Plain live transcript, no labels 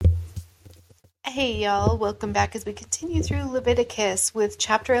Hey y'all, welcome back as we continue through Leviticus with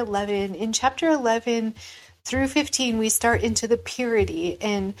chapter 11. In chapter 11 through 15, we start into the purity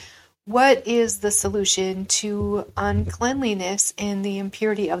and what is the solution to uncleanliness and the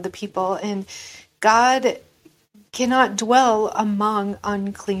impurity of the people. And God cannot dwell among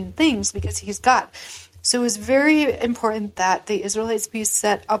unclean things because he's God. So it's very important that the Israelites be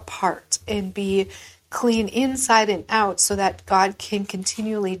set apart and be clean inside and out so that God can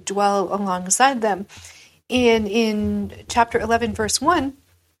continually dwell alongside them. And in chapter 11, verse 1,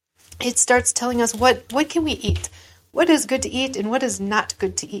 it starts telling us what can we eat? What is good to eat and what is not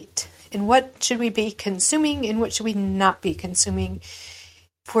good to eat? And what should we be consuming and what should we not be consuming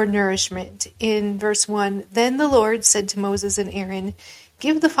for nourishment? In verse 1, then the Lord said to Moses and Aaron,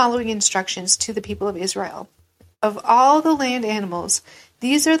 give the following instructions to the people of Israel. Of all the land animals,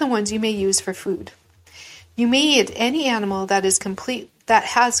 these are the ones you may use for food. You may eat any animal that has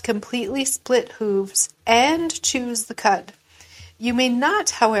completely split hooves and choose the cud. You may not,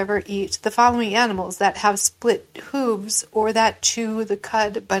 however, eat the following animals that have split hooves or that chew the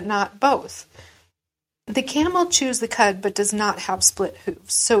cud but not both. The camel chews the cud but does not have split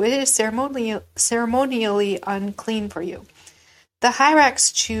hooves, so it is ceremonially unclean for you. The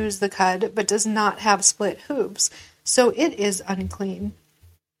hyrax chews the cud but does not have split hooves, so it is unclean.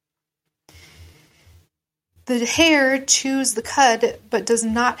 The hare chews the cud but does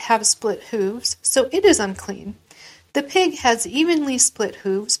not have split hooves, so it is unclean. The pig has evenly split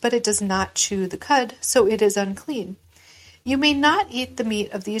hooves, but it does not chew the cud, so it is unclean. You may not eat the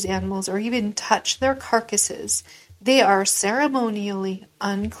meat of these animals or even touch their carcasses. They are ceremonially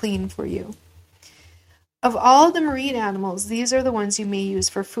unclean for you. Of all the marine animals, these are the ones you may use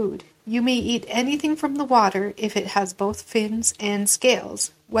for food. You may eat anything from the water if it has both fins and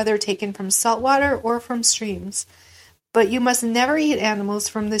scales, whether taken from salt water or from streams. But you must never eat animals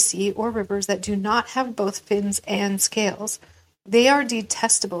from the sea or rivers that do not have both fins and scales. They are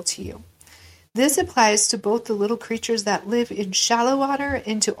detestable to you. This applies to both the little creatures that live in shallow water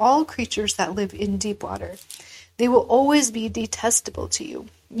and to all creatures that live in deep water. They will always be detestable to you.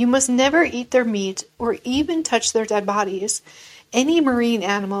 You must never eat their meat or even touch their dead bodies. Any marine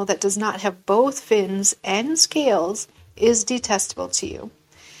animal that does not have both fins and scales is detestable to you.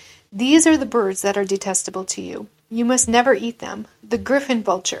 These are the birds that are detestable to you. You must never eat them: the griffin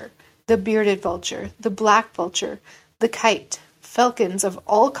vulture, the bearded vulture, the black vulture, the kite, falcons of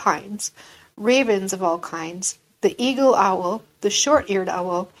all kinds, ravens of all kinds, the eagle owl, the short-eared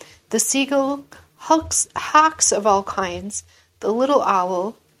owl, the seagull, hawks of all kinds, the little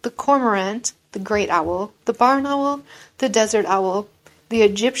owl, the cormorant, the great owl, the barn owl, the desert owl, the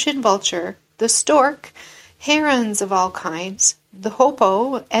Egyptian vulture, the stork, herons of all kinds, the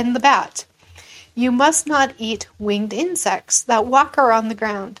hoopoe, and the bat. You must not eat winged insects that walk around the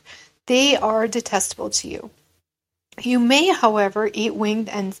ground. They are detestable to you. You may, however, eat winged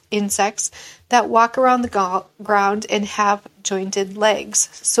insects that walk around the ground and have jointed legs,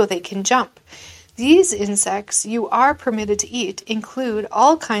 so they can jump. These insects you are permitted to eat include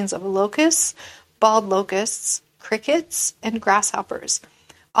all kinds of locusts, bald locusts, crickets, and grasshoppers.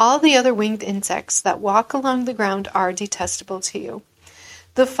 All the other winged insects that walk along the ground are detestable to you.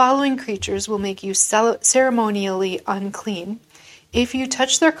 The following creatures will make you ceremonially unclean. If you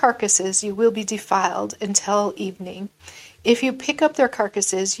touch their carcasses, you will be defiled until evening. If you pick up their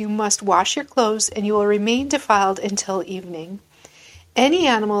carcasses, you must wash your clothes, and you will remain defiled until evening. Any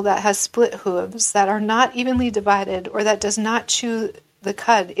animal that has split hooves that are not evenly divided or that does not chew the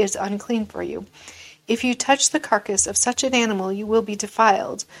cud is unclean for you. If you touch the carcass of such an animal, you will be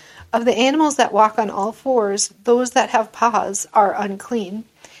defiled. Of the animals that walk on all fours, those that have paws are unclean.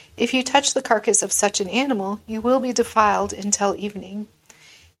 If you touch the carcass of such an animal, you will be defiled until evening.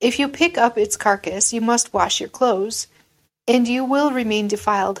 If you pick up its carcass, you must wash your clothes, and you will remain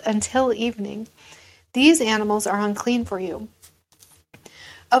defiled until evening. These animals are unclean for you.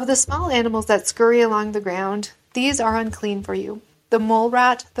 Of the small animals that scurry along the ground, these are unclean for you: the mole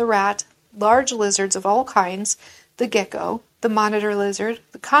rat, the rat, large lizards of all kinds, the gecko, the monitor lizard,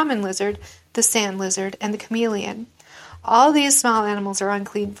 the common lizard, the sand lizard, and the chameleon. All these small animals are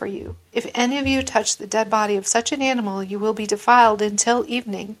unclean for you. If any of you touch the dead body of such an animal, you will be defiled until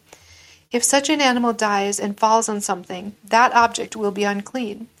evening. If such an animal dies and falls on something, that object will be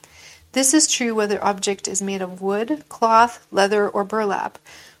unclean. This is true whether the object is made of wood, cloth, leather, or burlap.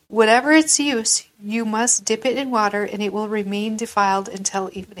 Whatever its use, you must dip it in water, and it will remain defiled until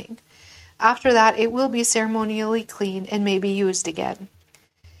evening. After that, it will be ceremonially clean and may be used again.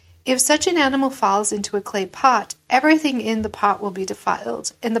 If such an animal falls into a clay pot, everything in the pot will be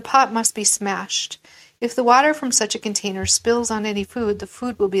defiled, and the pot must be smashed. If the water from such a container spills on any food, the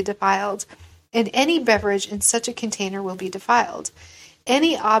food will be defiled. and any beverage in such a container will be defiled.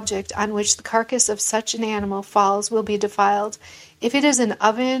 Any object on which the carcass of such an animal falls will be defiled. If it is an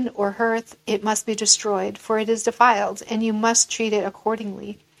oven or hearth, it must be destroyed, for it is defiled, and you must treat it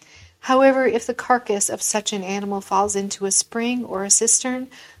accordingly. However, if the carcass of such an animal falls into a spring or a cistern,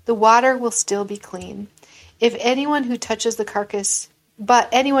 the water will still be clean. If anyone who touches the carcass, but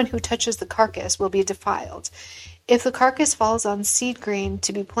anyone who touches the carcass will be defiled. If the carcass falls on seed grain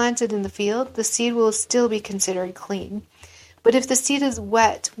to be planted in the field, the seed will still be considered clean. But if the seed is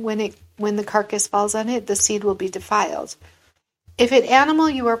wet when the carcass falls on it, the seed will be defiled. If an animal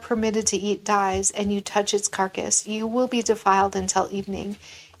you are permitted to eat dies and you touch its carcass, you will be defiled until evening.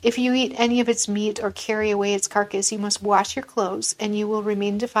 If you eat any of its meat or carry away its carcass, you must wash your clothes, and you will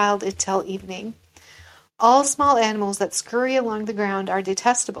remain defiled until evening. All small animals that scurry along the ground are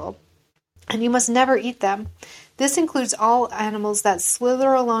detestable, and you must never eat them. This includes all animals that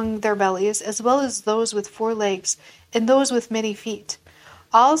slither along their bellies, as well as those with 4 legs and those with many feet.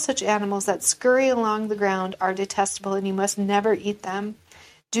 All such animals that scurry along the ground are detestable, and you must never eat them.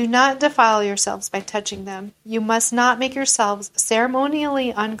 Do not defile yourselves by touching them. You must not make yourselves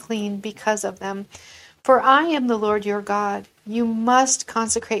ceremonially unclean because of them. For I am the Lord your God. You must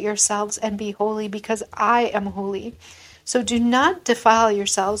consecrate yourselves and be holy, because I am holy. So do not defile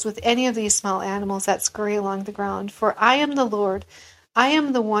yourselves with any of these small animals that scurry along the ground, for I am the Lord. I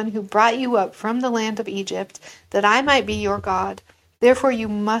am the one who brought you up from the land of Egypt, that I might be your God. Therefore you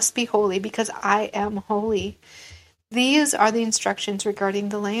must be holy, because I am holy. These are the instructions regarding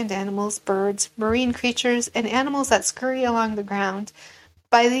the land animals, birds, marine creatures, and animals that scurry along the ground.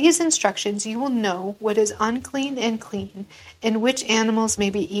 By these instructions you will know what is unclean and clean, and which animals may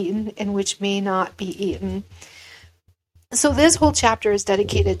be eaten and which may not be eaten. So this whole chapter is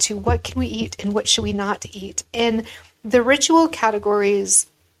dedicated to what can we eat and what should we not eat. And the ritual categories,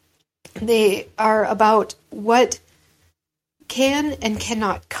 they are about what can and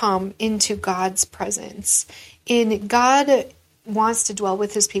cannot come into God's presence. And God wants to dwell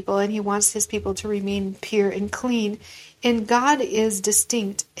with his people, and he wants his people to remain pure and clean. And God is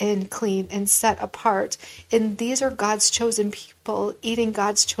distinct and clean and set apart. And these are God's chosen people eating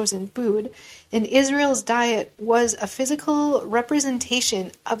God's chosen food. And Israel's diet was a physical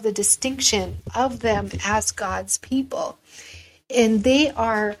representation of the distinction of them as God's people. And they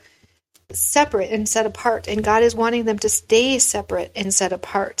are separate and set apart. And God is wanting them to stay separate and set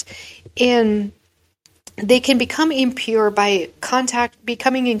apart. And they can become impure by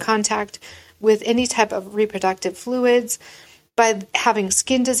becoming in contact with any type of reproductive fluids, by having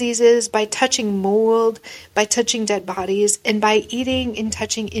skin diseases, by touching mold, by touching dead bodies, and by eating and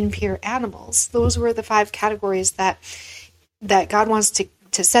touching impure animals. Those were the 5 categories that God wants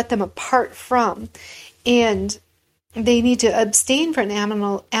to set them apart from. And they need to abstain from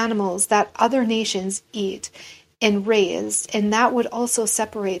animals that other nations eat and raise, and that would also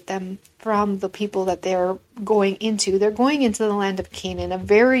separate them from the people that they're going into. They're going into the land of Canaan, a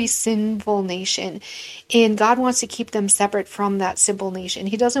very sinful nation, and God wants to keep them separate from that sinful nation.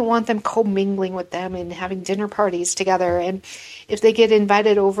 He doesn't want them commingling with them and having dinner parties together, and if they get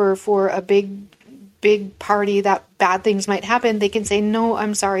invited over for a big party that bad things might happen, they can say, no,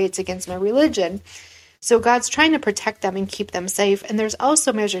 I'm sorry, it's against my religion. So God's trying to protect them and keep them safe. And there's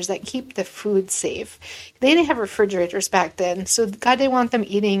also measures that keep the food safe. They didn't have refrigerators back then. So God didn't want them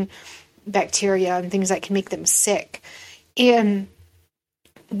eating bacteria and things that can make them sick. And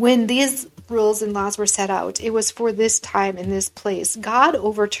when these rules and laws were set out, it was for this time and this place. God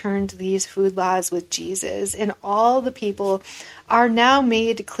overturned these food laws with Jesus, and all the people are now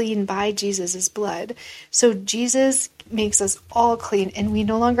made clean by Jesus' blood. So Jesus makes us all clean, and we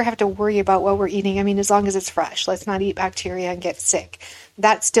no longer have to worry about what we're eating. I mean, as long as it's fresh. Let's not eat bacteria and get sick.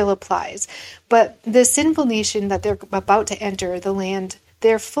 That still applies. But the sinful nation that they're about to enter, the land,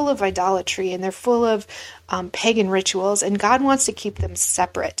 they're full of idolatry, and they're full of pagan rituals, and God wants to keep them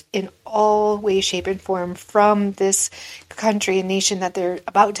separate in all ways, shape, and form from this country and nation that they're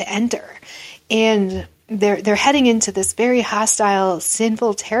about to enter. And they're heading into this very hostile,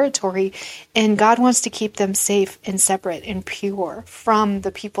 sinful territory, and God wants to keep them safe and separate and pure from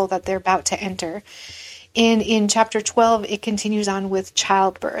the people that they're about to enter. And in chapter 12, it continues on with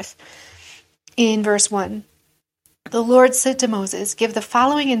childbirth. In verse 1, the Lord said to Moses, "Give the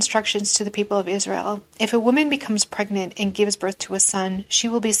following instructions to the people of Israel. If a woman becomes pregnant and gives birth to a son, she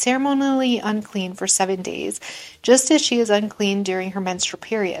will be ceremonially unclean for 7 days, just as she is unclean during her menstrual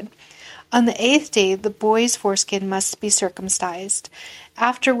period. On the 8th day, the boy's foreskin must be circumcised.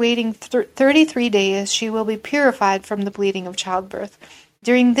 After waiting 33 days, she will be purified from the bleeding of childbirth.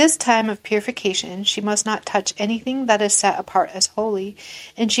 During this time of purification, she must not touch anything that is set apart as holy,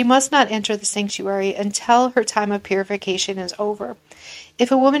 and she must not enter the sanctuary until her time of purification is over.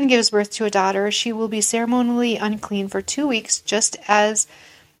 If a woman gives birth to a daughter, she will be ceremonially unclean for 2 weeks, just as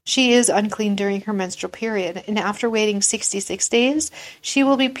she is unclean during her menstrual period, and after waiting 66 days, she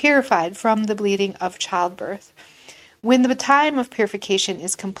will be purified from the bleeding of childbirth. When the time of purification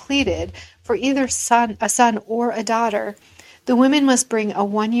is completed, for either a son or a daughter, the women must bring a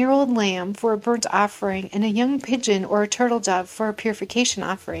 1-year-old lamb for a burnt offering and a young pigeon or a turtle dove for a purification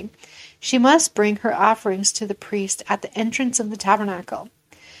offering. She must bring her offerings to the priest at the entrance of the tabernacle.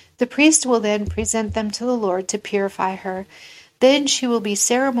 The priest will then present them to the Lord to purify her. Then she will be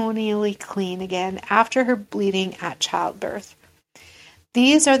ceremonially clean again after her bleeding at childbirth.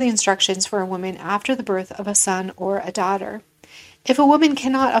 These are the instructions for a woman after the birth of a son or a daughter. If a woman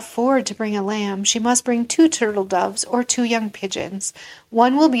cannot afford to bring a lamb, she must bring 2 turtle doves or 2 young pigeons.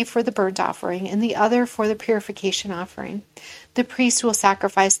 One will be for the burnt offering and the other for the purification offering. The priest will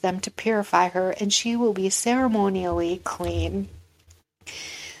sacrifice them to purify her, and she will be ceremonially clean.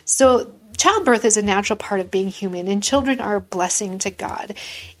 So, childbirth is a natural part of being human, and children are a blessing to God.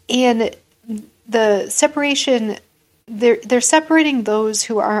 And the separation, they're separating those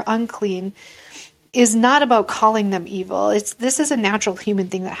who are unclean is not about calling them evil. This is a natural human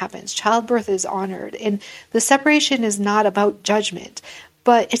thing that happens. Childbirth is honored, and the separation is not about judgment,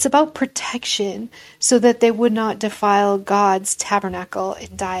 but it's about protection so that they would not defile God's tabernacle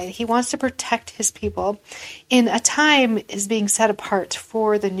and die. He wants to protect his people. And a time is being set apart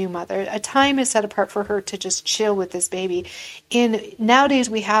for the new mother. A time is set apart for her to just chill with this baby. And nowadays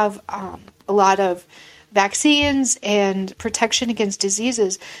we have a lot of vaccines and protection against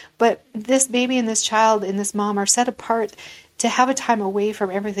diseases, but this baby and this child and this mom are set apart to have a time away from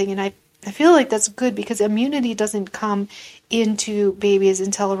everything. And I feel like that's good because immunity doesn't come into babies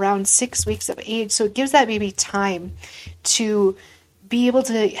until around 6 weeks of age. So it gives that baby time to be able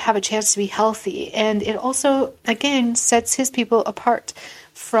to have a chance to be healthy. And it also, again, sets his people apart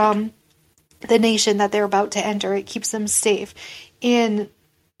from the nation that they're about to enter. It keeps them safe. In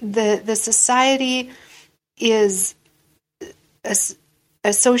the society is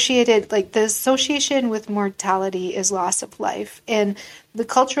associated, like the association with mortality is loss of life. And the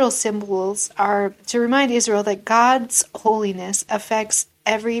cultural symbols are to remind Israel that God's holiness affects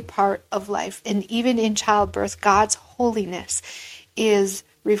every part of life. And even in childbirth, God's holiness is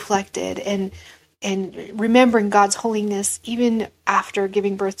reflected. And remembering God's holiness even after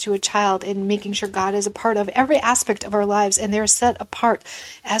giving birth to a child, and making sure God is a part of every aspect of our lives, and they're set apart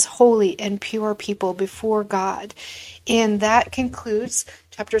as holy and pure people before God. And that concludes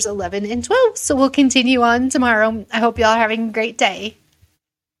chapters 11 and 12. So we'll continue on tomorrow. I hope y'all are having a great day.